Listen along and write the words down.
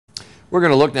We're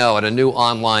going to look now at a new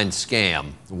online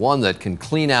scam, one that can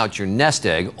clean out your nest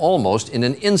egg almost in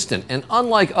an instant. And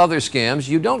unlike other scams,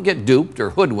 you don't get duped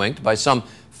or hoodwinked by some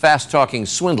fast-talking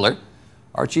swindler.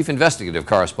 Our chief investigative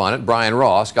correspondent, Brian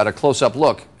Ross, got a close-up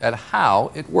look at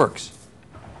how it works.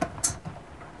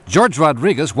 George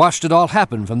Rodriguez watched it all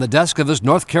happen from the desk of his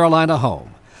North Carolina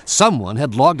home. Someone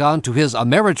had logged on to his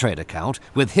Ameritrade account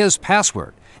with his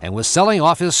password and was selling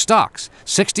off his stocks,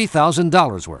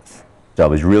 $60,000 worth. So I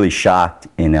was really shocked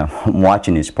in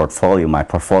watching his portfolio, my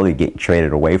portfolio getting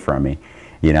traded away from me,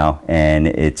 and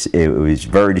it was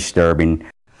very disturbing.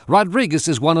 Rodriguez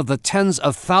is one of the tens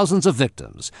of thousands of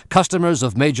victims, customers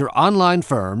of major online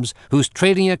firms whose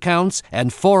trading accounts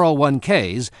and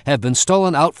 401ks have been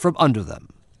stolen out from under them.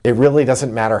 It really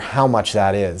doesn't matter how much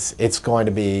that is. It's going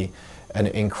to be an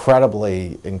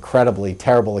incredibly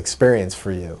terrible experience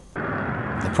for you.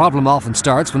 The problem often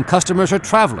starts when customers are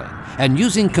traveling and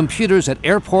using computers at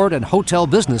airport and hotel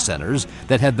business centers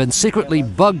that have been secretly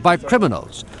bugged by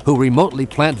criminals who remotely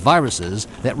plant viruses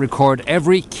that record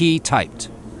every key typed.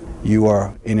 You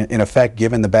are, in effect,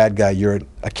 giving the bad guy your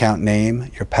account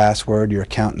name, your password, your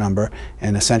account number,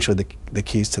 and essentially the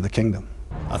keys to the kingdom.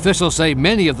 Officials say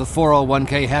many of the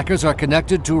 401k hackers are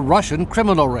connected to Russian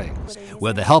criminal rings.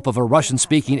 With the help of a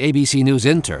Russian-speaking ABC News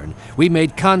intern, we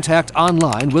made contact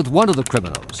online with one of the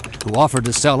criminals who offered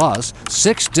to sell us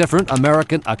 6 different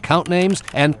American account names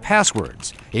and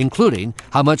passwords, including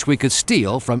how much we could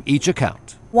steal from each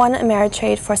account. One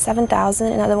Ameritrade for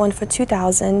 $7,000, another one for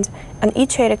 $2,000, an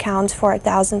E-Trade account for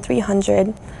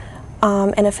 $1,300,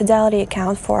 and a Fidelity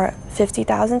account for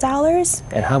 $50,000.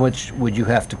 And how much would you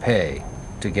have to pay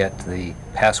to get the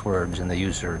passwords and the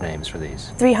usernames for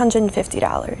these?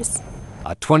 $350.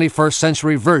 A 21st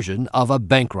century version of a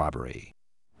bank robbery.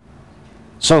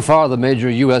 So far, the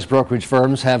major U.S. brokerage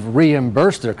firms have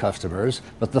reimbursed their customers,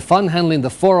 but the fund handling the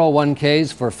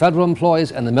 401ks for federal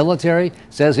employees and the military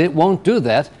says it won't do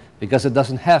that because it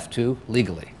doesn't have to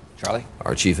legally. Charlie?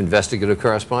 Our chief investigative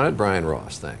correspondent, Brian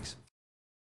Ross. Thanks.